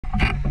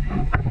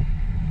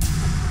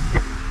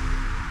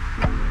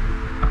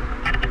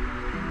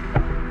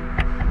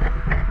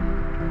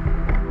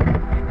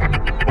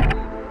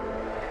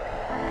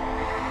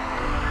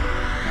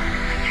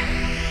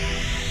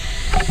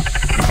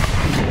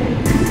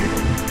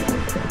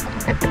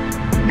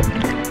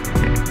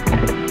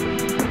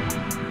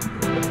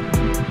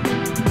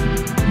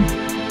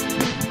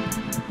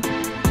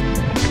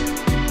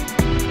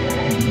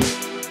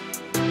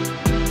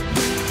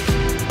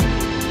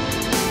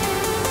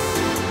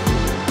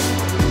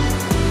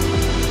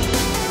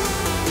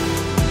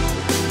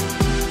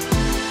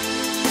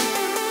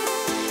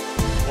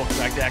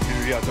Back to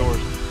Activity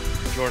Outdoors.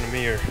 Jordan and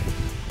me are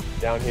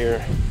down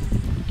here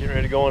getting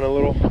ready to go on a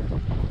little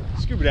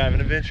scuba diving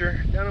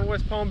adventure down in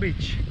West Palm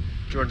Beach.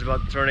 Jordan's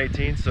about to turn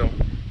 18, so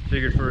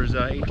figured for his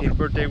 18th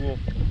birthday we'll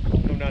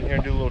come down here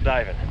and do a little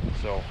diving.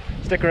 So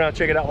stick around,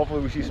 check it out.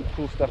 Hopefully we see some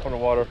cool stuff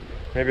underwater.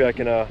 Maybe I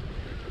can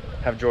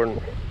have Jordan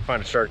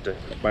find a shark to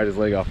bite his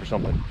leg off or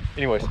something.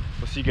 Anyways,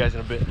 we'll see you guys in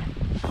a bit.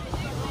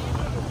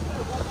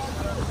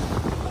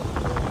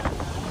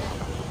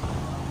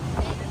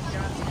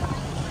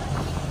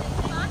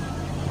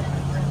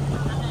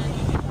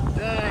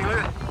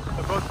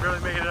 Really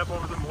making it up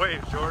over them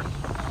waves, Jordan.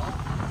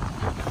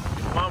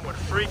 Mom would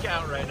freak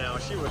out right now.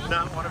 She would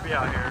not want to be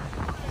out here.